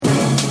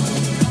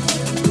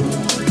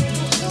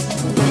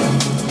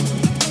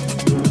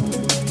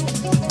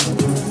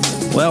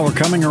Well, we're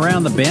coming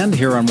around the bend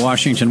here on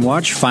Washington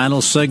Watch,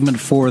 final segment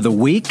for the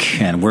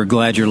week, and we're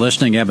glad you're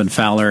listening. Evan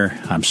Fowler,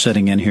 I'm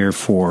sitting in here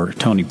for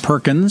Tony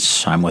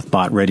Perkins. I'm with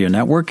Bott Radio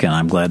Network, and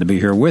I'm glad to be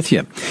here with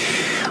you.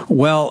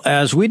 Well,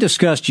 as we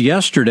discussed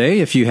yesterday,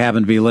 if you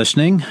happen to be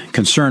listening,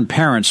 concerned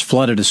parents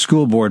flooded a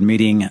school board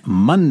meeting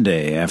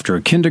Monday after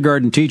a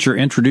kindergarten teacher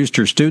introduced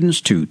her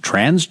students to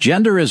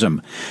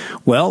transgenderism.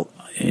 Well,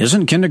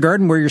 isn't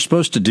kindergarten where you're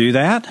supposed to do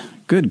that?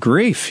 Good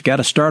grief, you got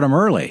to start them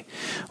early.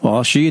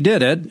 Well, she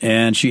did it,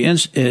 and she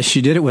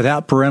did it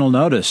without parental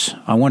notice.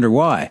 I wonder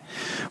why.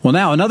 Well,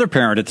 now another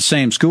parent at the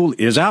same school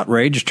is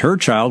outraged. Her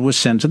child was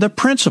sent to the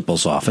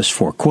principal's office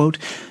for, quote,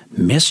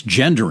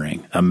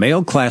 misgendering a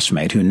male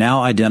classmate who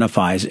now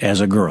identifies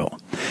as a girl.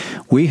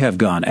 We have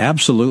gone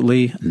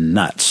absolutely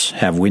nuts,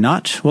 have we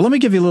not? Well, let me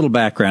give you a little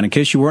background in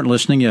case you weren't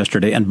listening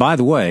yesterday. And by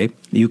the way,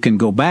 you can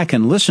go back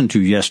and listen to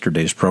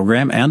yesterday's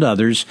program and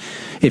others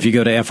if you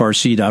go to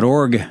frc.org/radio.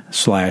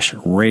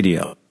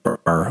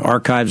 Our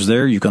archives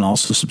there. You can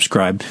also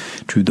subscribe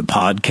to the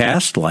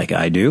podcast like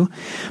I do.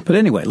 But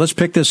anyway, let's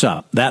pick this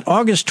up. That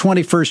August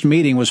 21st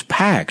meeting was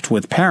packed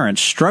with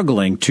parents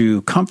struggling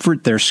to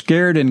comfort their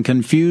scared and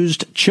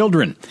confused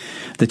children.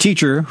 The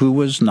teacher, who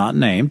was not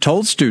named,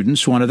 told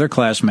students one of their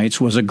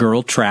classmates was a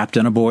girl trapped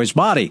in a boy's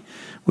body,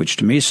 which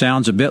to me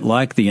sounds a bit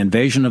like the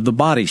invasion of the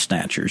body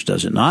snatchers,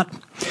 does it not?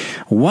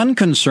 One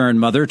concerned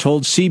mother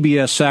told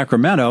CBS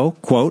Sacramento,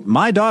 quote,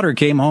 my daughter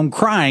came home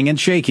crying and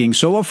shaking,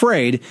 so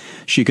afraid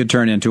she could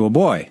turn into a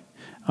boy.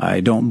 I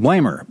don't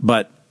blame her,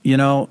 but, you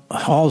know,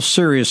 all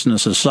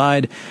seriousness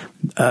aside,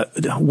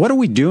 what are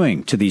we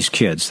doing to these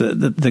kids?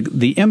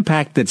 The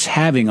impact that's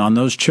having on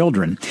those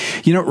children.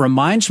 You know, it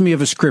reminds me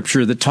of a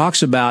scripture that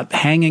talks about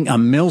hanging a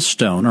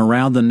millstone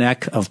around the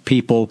neck of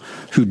people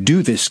who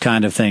do this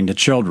kind of thing to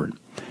children.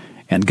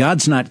 And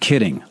God's not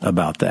kidding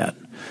about that.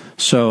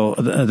 So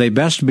they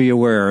best be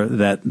aware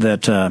that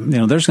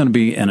there's going to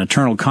be an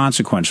eternal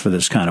consequence for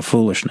this kind of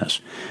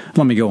foolishness.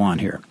 Let me go on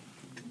here.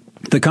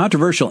 The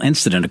controversial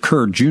incident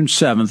occurred June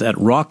 7th at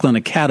Rockland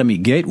Academy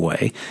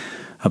Gateway,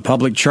 a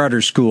public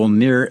charter school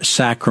near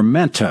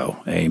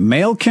Sacramento. A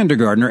male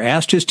kindergartner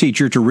asked his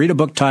teacher to read a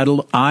book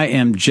titled I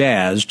Am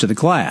Jazz to the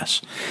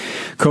class.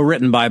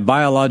 Co-written by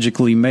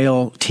biologically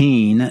male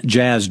teen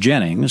Jazz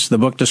Jennings, the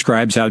book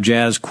describes how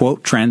Jazz,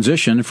 quote,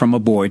 transitioned from a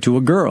boy to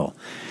a girl.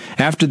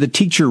 After the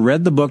teacher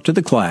read the book to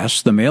the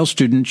class, the male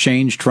student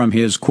changed from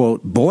his,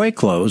 quote, boy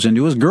clothes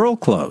into his girl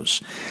clothes.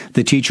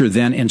 The teacher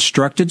then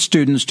instructed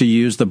students to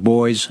use the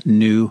boy's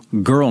new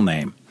girl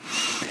name.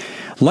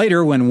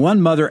 Later, when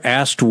one mother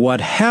asked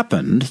what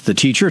happened, the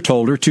teacher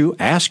told her to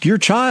ask your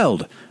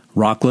child.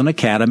 Rockland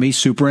Academy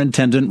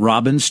Superintendent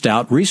Robin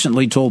Stout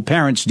recently told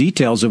parents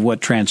details of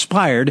what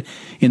transpired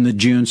in the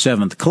June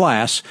 7th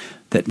class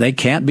that they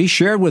can't be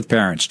shared with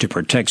parents to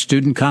protect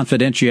student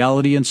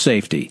confidentiality and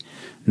safety.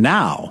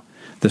 Now,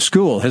 the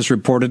school has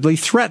reportedly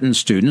threatened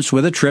students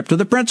with a trip to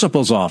the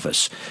principal's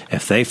office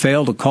if they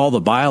fail to call the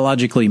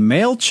biologically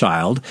male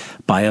child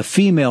by a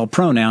female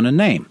pronoun and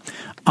name.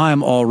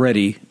 I'm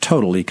already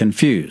totally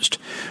confused.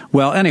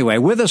 Well, anyway,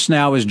 with us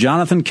now is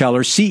Jonathan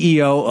Keller,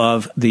 CEO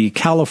of the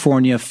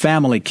California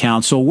Family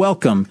Council.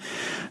 Welcome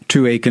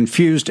to a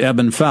confused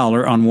Evan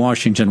Fowler on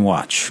Washington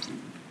Watch.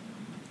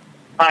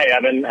 Hi,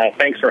 Evan.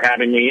 Thanks for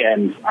having me,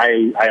 and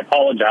I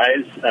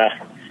apologize.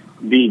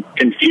 The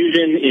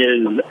confusion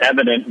is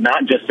evident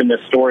not just in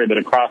this story, but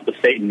across the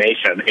state and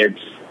nation. It's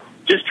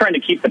just trying to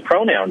keep the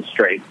pronouns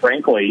straight,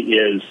 frankly,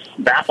 is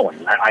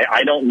baffling.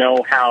 I don't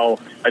know how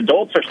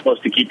adults are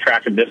supposed to keep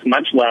track of this,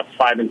 much less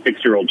 5- and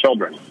 6-year-old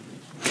children.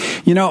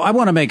 You know, I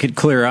want to make it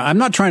clear. I'm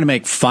not trying to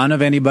make fun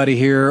of anybody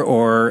here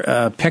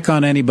or pick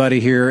on anybody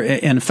here.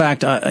 In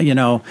fact,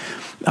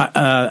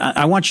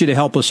 I want you to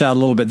help us out a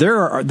little bit.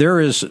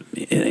 There's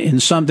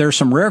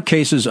some rare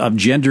cases of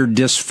gender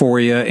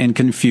dysphoria and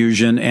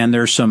confusion, and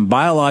there's some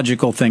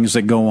biological things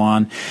that go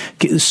on.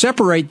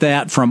 Separate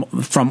that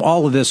from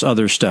all of this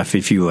other stuff,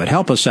 if you would.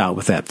 Help us out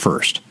with that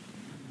first.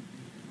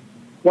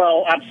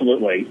 Well,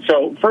 absolutely.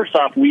 So first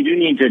off, we do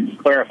need to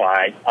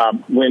clarify,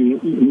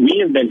 when we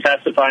have been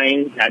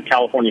testifying at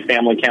California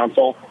Family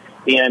Council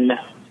in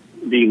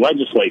the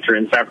legislature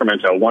in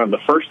Sacramento, one of the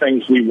first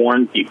things we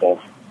warn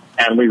people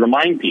and we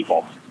remind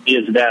people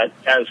is that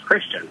as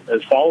Christians,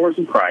 as followers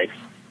of Christ,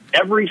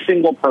 every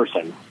single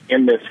person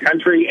in this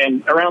country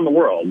and around the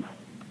world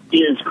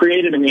is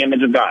created in the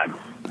image of God.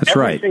 That's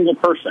right.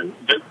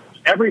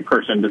 Every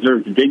person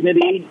deserves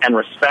dignity and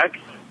respect,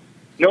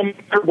 no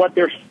matter what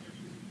their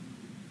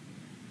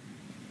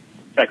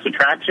sex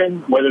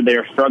attraction, whether they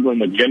are struggling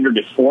with gender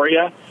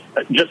dysphoria.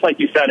 Just like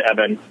you said,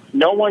 Evan,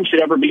 no one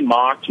should ever be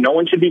mocked. No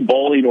one should be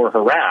bullied or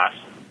harassed.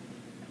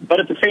 But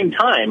at the same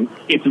time,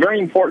 it's very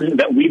important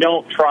that we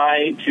don't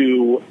try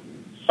to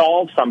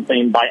solve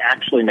something by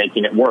actually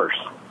making it worse.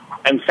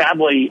 And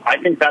sadly, I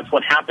think that's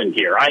what happened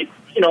here. I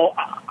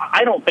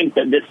don't think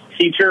that this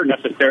teacher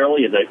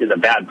necessarily is a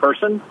bad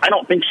person. I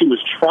don't think she was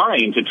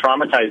trying to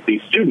traumatize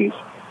these students.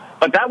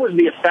 But that was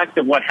the effect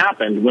of what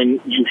happened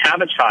when you have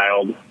a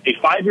child, a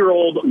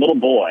 5-year-old little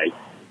boy,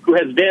 who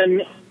has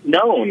been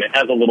known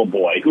as a little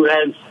boy, who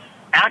has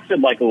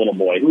acted like a little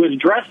boy, who was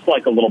dressed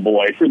like a little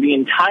boy for the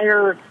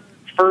entire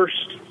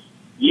first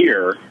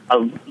year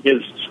of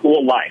his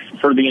school life.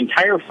 For the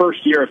entire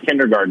first year of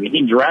kindergarten,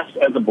 he dressed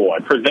as a boy,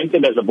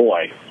 presented as a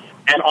boy.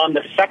 And on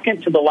the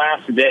second to the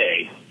last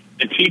day,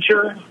 the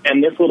teacher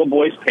and this little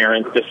boy's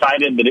parents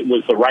decided that it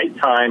was the right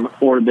time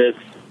for this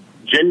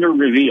gender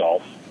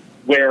reveal,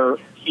 where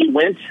he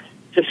went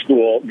to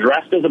school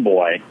dressed as a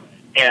boy,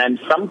 and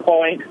some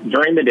point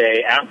during the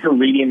day, after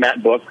reading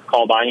that book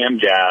called I Am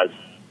Jazz,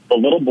 the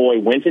little boy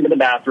went into the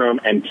bathroom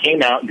and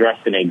came out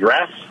dressed in a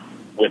dress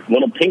with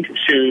little pink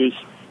shoes,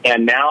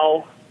 and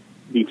now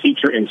the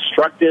teacher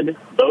instructed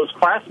those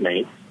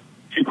classmates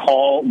to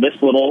call this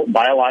little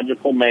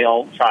biological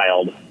male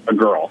child a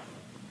girl.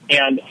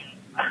 And,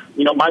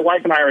 you know, my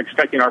wife and I are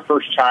expecting our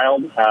first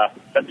child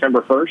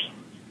September 1st,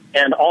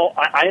 and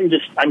I'm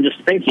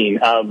just thinking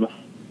of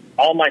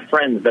all my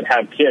friends that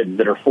have kids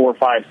that are 4,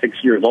 5,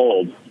 6 years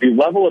old, the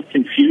level of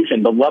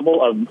confusion, the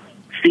level of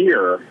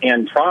fear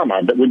and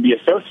trauma that would be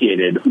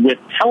associated with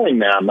telling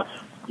them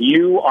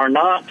you are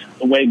not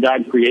the way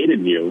God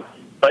created you,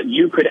 but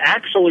you could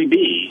actually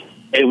be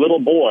a little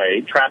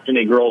boy trapped in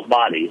a girl's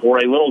body or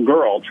a little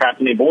girl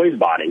trapped in a boy's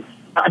body.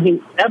 I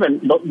mean,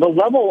 Evan, the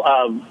level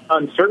of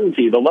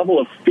uncertainty, the level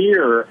of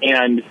fear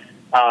and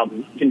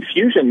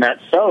confusion that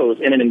sows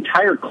in an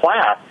entire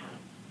class,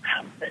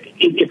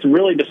 it's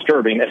really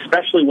disturbing,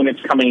 especially when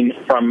it's coming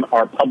from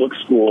our public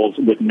schools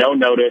with no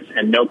notice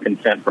and no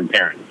consent from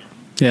parents.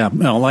 Yeah,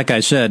 well, like I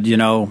said, you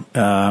know,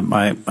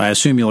 I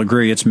assume you'll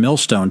agree it's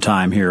millstone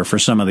time here for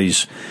some of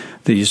these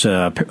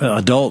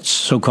adults,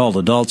 so-called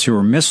adults, who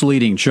are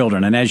misleading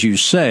children. And as you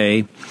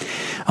say,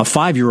 a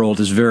 5-year-old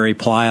is very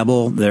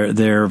pliable.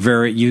 They're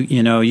very,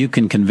 you know, you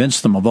can convince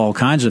them of all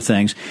kinds of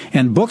things.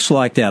 And books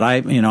like that,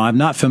 I'm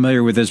not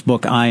familiar with this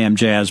book, I Am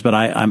Jazz, but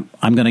I'm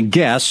going to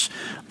guess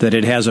that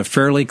it has a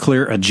fairly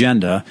clear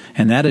agenda,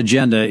 and that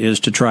agenda is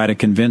to try to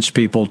convince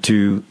people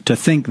to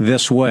think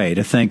this way,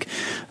 to think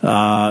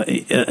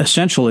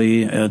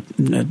essentially,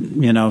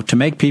 to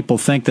make people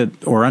think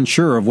that, or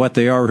unsure of what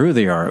they are or who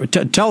they are.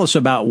 Tell us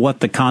about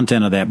what the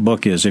content of that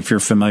book is, if you're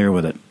familiar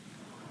with it.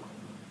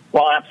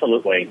 Well,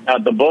 absolutely.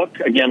 The book,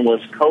 again, was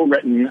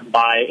co-written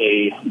by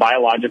a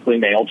biologically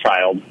male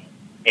child,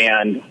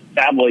 and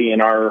sadly,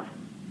 in our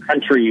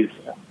country's,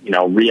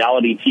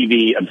 reality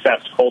TV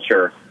obsessed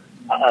culture,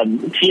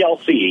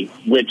 TLC,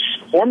 which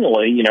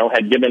formerly,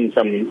 had given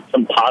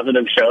some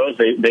positive shows.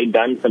 They'd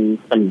done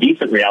some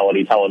decent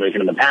reality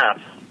television in the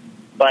past.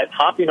 But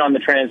hopping on the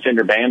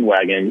transgender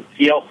bandwagon,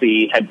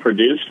 TLC had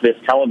produced this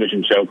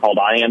television show called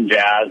I Am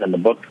Jazz, and the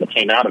book that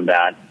came out of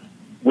that,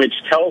 which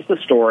tells the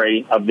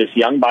story of this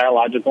young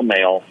biological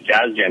male,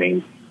 Jazz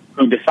Jennings,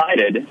 who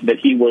decided that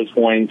he was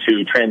going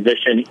to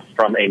transition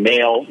from a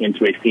male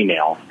into a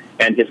female.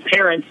 And his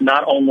parents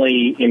not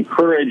only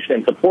encouraged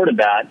and supported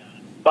that,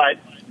 but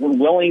were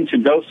willing to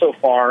go so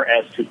far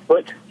as to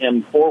put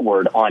him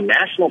forward on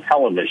national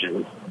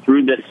television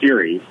through this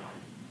series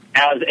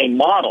as a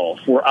model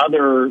for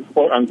other,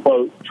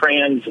 quote-unquote,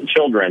 trans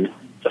children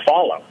to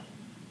follow.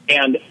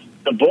 And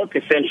the book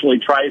essentially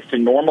tries to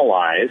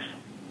normalize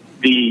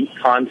the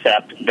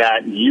concept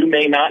that you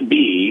may not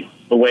be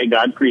the way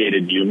God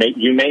created you.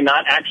 You may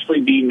not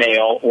actually be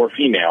male or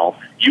female.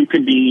 You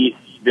could be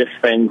this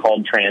thing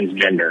called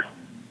transgender.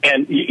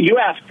 And you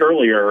asked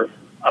earlier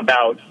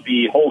about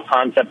the whole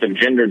concept of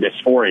gender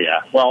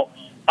dysphoria. Well,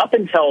 up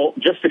until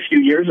just a few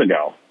years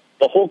ago,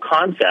 the whole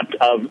concept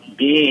of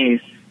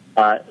being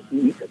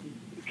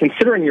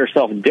considering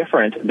yourself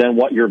different than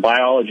what your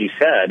biology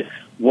said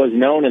was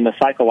known in the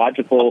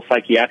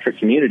psychiatric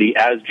community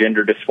as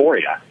gender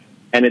dysphoria.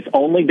 And it's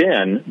only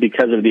been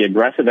because of the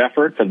aggressive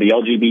efforts of the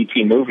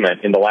LGBT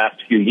movement in the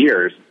last few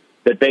years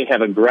that they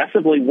have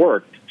aggressively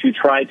worked to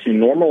try to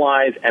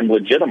normalize and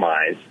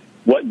legitimize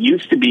what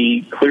used to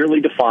be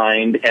clearly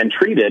defined and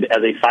treated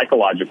as a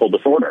psychological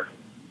disorder.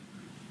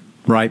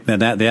 Right,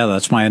 and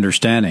that's my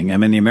understanding. I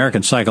mean, the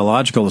American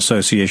Psychological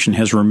Association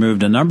has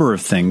removed a number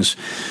of things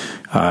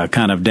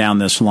kind of down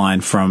this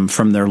line from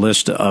their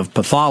list of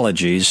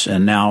pathologies,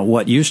 and now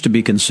what used to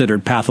be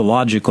considered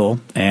pathological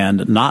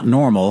and not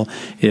normal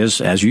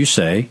is, as you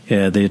say,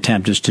 the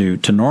attempt is to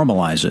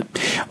normalize it.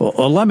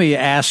 Well, let me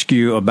ask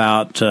you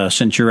about,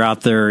 since you're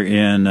out there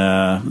in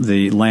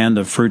the land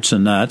of fruits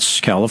and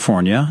nuts,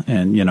 California,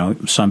 and,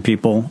 some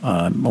people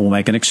will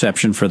make an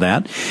exception for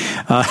that.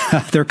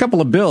 There are a couple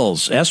of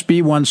bills,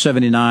 SB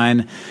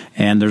 179,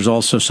 and there's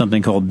also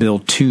something called Bill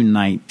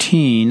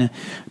 219.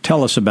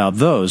 Tell us about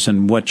those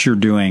and what you're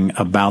doing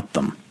about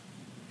them.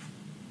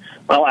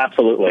 Well,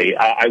 absolutely.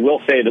 I will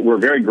say that we're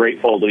very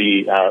grateful to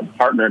be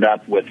partnered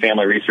up with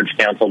Family Research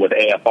Council, with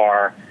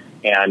AFR,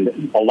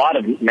 and a lot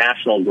of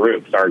national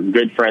groups. Our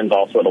good friends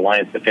also at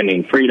Alliance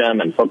Defending Freedom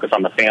and Focus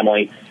on the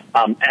Family.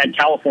 At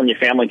California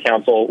Family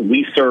Council,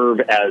 we serve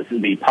as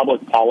the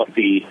public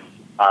policy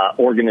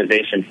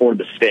organization for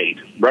the state,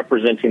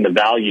 representing the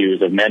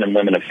values of men and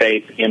women of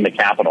faith in the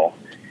Capitol.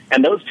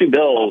 And those two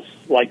bills,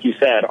 like you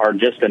said, are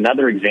just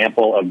another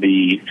example of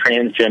the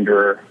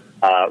transgender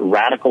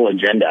radical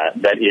agenda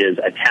that is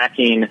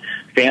attacking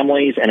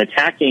families and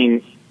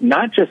attacking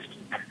not just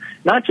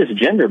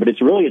gender, but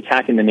it's really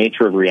attacking the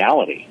nature of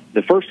reality.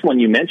 The first one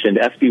you mentioned,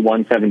 SB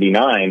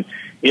 179,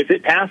 if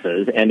it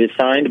passes and is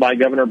signed by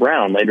Governor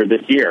Brown later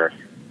this year,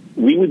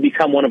 we would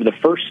become one of the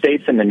first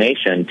states in the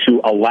nation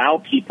to allow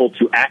people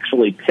to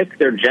actually pick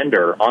their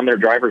gender on their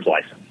driver's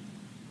license.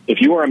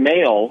 If you are a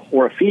male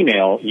or a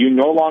female, you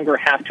no longer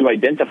have to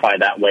identify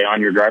that way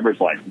on your driver's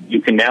license.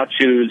 You can now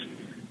choose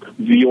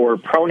your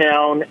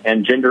pronoun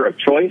and gender of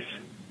choice,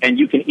 and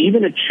you can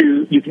even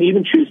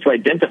choose to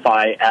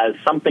identify as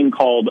something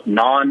called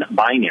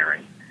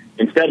non-binary.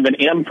 Instead of an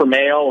M for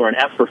male or an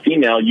F for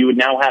female, you would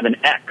now have an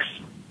X,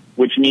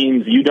 which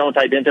means you don't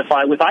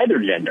identify with either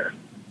gender.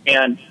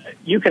 And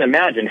you can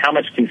imagine how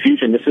much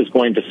confusion this is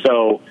going to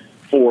sow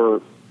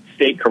for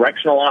state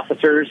correctional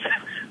officers,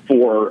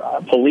 for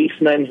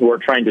policemen who are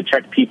trying to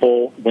check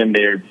people when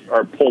they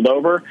are pulled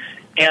over.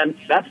 And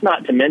that's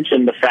not to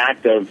mention the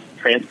fact of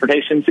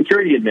Transportation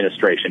Security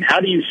Administration. How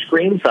do you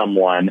screen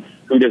someone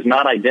who does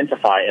not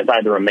identify as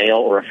either a male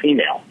or a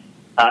female?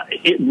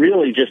 It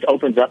really just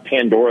opens up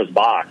Pandora's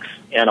box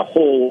and a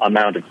whole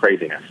amount of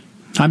craziness.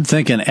 I'm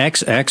thinking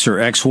XX or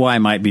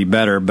XY might be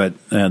better, but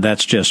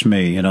that's just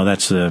me. You know,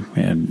 that's a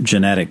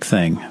genetic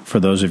thing. For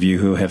those of you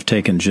who have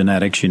taken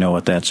genetics, you know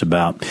what that's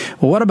about.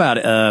 Well, what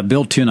about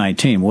Bill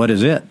 219? What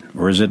is it?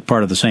 Or is it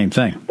part of the same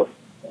thing?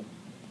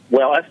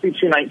 Well, SB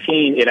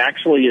 219, it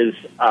actually is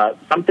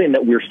something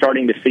that we're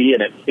starting to see,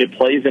 and it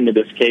plays into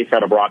this case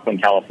out of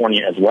Rockland,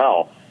 California as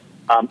well.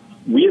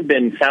 We have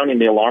been sounding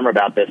the alarm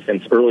about this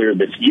since earlier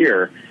this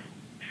year.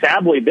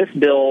 Sadly, this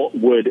bill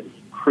would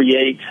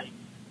create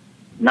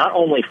not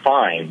only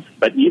fines,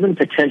 but even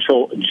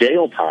potential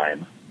jail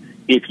time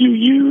if you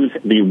use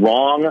the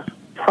wrong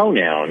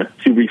pronoun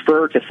to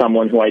refer to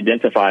someone who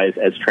identifies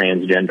as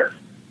transgender.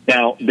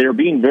 Now, they're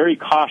being very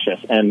cautious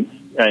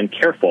and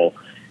careful.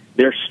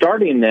 They're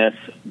starting this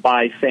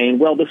by saying,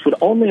 well, this would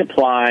only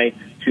apply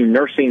to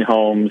nursing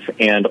homes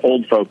and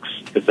old folks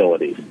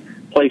facilities,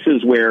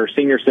 places where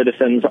senior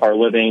citizens are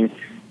living.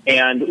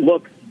 And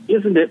look,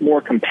 isn't it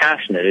more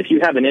compassionate? If you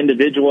have an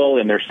individual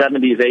in their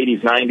 70s,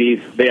 80s,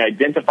 90s, they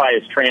identify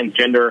as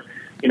transgender,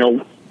 you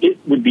know, it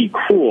would be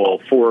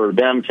cruel for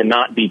them to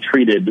not be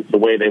treated the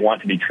way they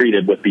want to be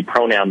treated with the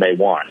pronoun they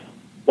want.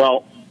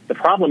 Well, the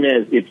problem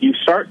is if you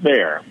start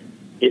there,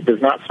 it does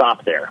not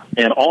stop there.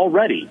 And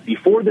already,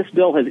 before this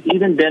bill has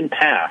even been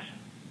passed,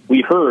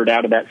 we heard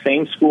out of that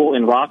same school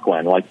in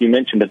Rockland, like you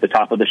mentioned at the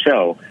top of the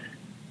show,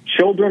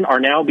 children are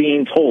now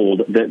being told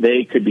that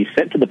they could be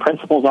sent to the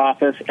principal's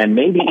office and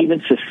maybe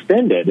even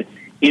suspended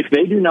if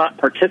they do not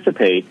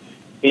participate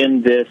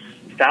in this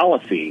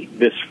fallacy,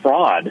 this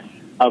fraud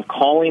of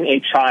calling a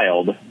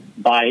child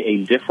by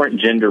a different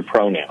gender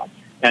pronoun.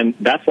 And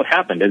that's what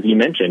happened, as you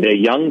mentioned, a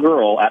young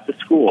girl at the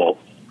school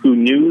who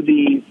knew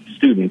the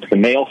student, the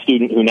male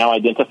student who now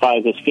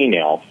identifies as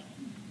female.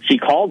 She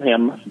called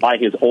him by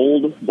his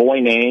old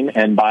boy name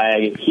and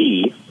by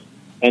he,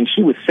 and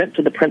she was sent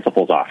to the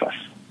principal's office.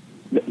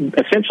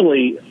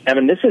 Essentially,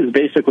 Evan, this is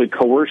basically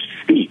coerced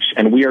speech,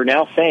 and we are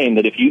now saying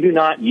that if you do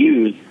not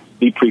use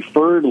the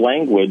preferred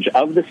language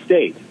of the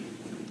state,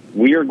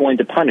 we are going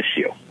to punish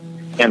you.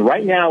 And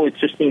right now, it's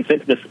just being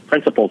sent to the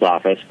principal's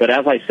office, but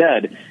as I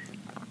said,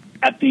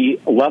 at the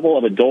level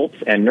of adults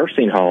and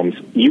nursing homes,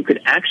 you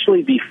could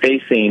actually be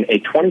facing a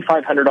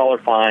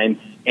 $2,500 fine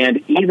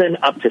and even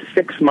up to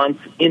 6 months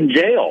in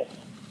jail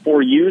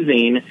for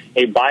using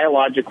a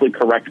biologically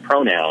correct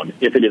pronoun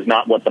if it is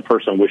not what the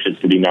person wishes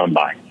to be known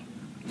by.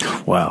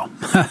 Wow.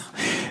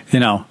 You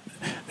know,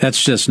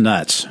 that's just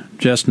nuts.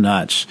 Just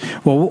nuts.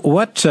 Well,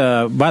 what,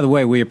 by the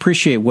way, we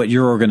appreciate what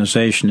your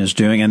organization is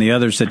doing and the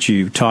others that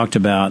you talked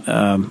about.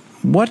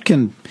 What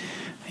can,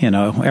 you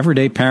know,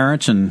 everyday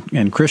parents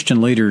and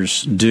Christian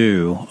leaders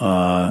do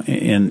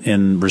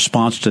in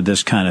response to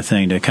this kind of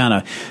thing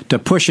to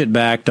push it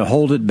back, to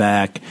hold it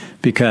back,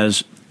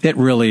 because it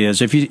really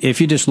is. If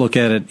you just look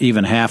at it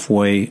even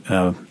halfway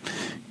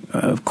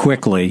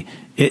quickly,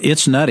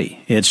 it's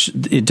nutty.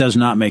 It does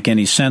not make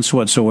any sense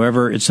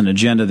whatsoever. It's an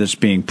agenda that's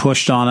being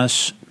pushed on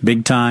us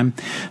big time.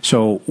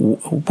 So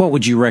what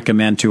would you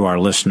recommend to our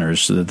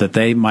listeners that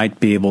they might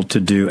be able to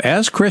do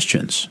as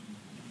Christians?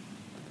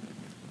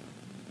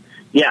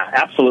 Yeah,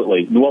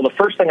 absolutely. Well, the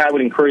first thing I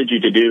would encourage you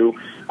to do,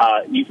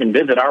 you can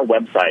visit our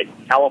website,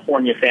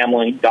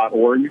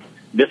 californiafamily.org.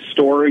 This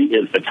story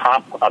is the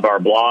top of our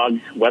blog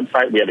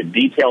website. We have a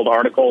detailed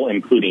article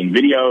including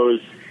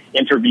videos,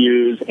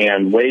 interviews,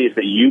 and ways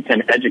that you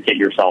can educate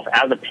yourself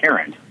as a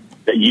parent,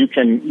 that you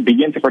can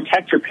begin to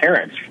protect your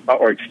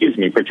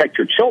protect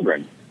your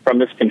children from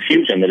this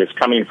confusion that is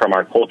coming from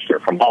our culture,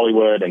 from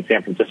Hollywood and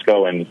San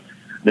Francisco and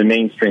the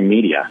mainstream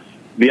media.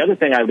 The other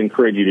thing I would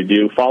encourage you to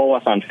do, follow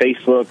us on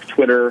Facebook,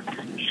 Twitter,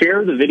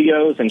 share the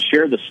videos and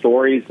share the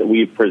stories that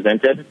we've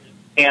presented.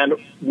 And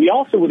we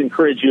also would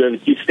encourage you,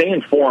 as you stay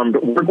informed,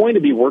 we're going to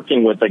be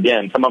working with,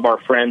 again, some of our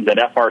friends at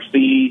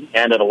FRC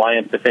and at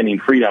Alliance Defending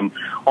Freedom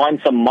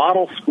on some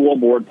model school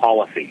board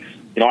policies.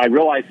 You know, I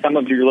realize some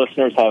of your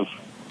listeners have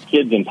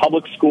kids in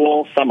public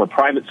school, some are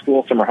private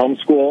school, some are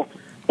homeschool.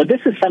 But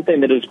this is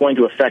something that is going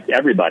to affect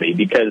everybody,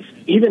 because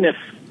even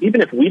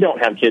if we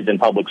don't have kids in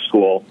public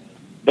school,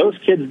 those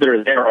kids that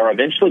are there are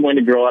eventually going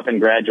to grow up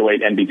and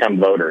graduate and become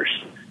voters.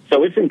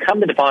 So it's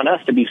incumbent upon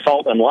us to be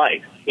salt and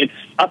light. It's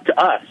up to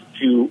us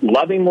to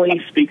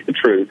lovingly speak the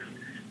truth,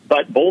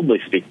 but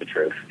boldly speak the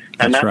truth.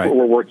 And that's right. What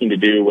we're working to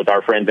do with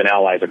our friends and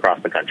allies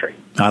across the country.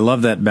 I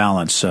love that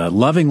balance,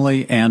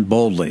 lovingly and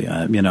boldly.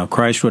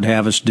 Christ would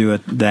have us do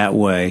it that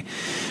way.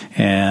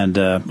 And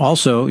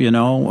also,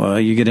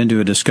 you get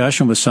into a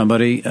discussion with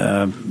somebody,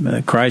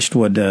 Christ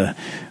would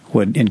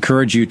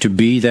encourage you to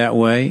be that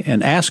way,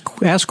 and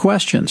ask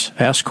questions,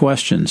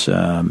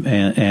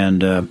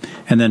 and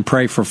then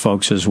pray for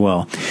folks as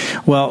well.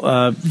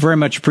 Well, very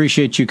much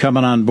appreciate you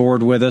coming on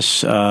board with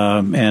us,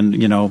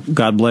 and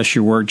God bless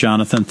your work,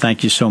 Jonathan.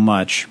 Thank you so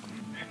much.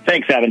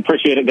 Thanks, Evan.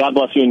 Appreciate it. God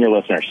bless you and your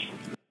listeners.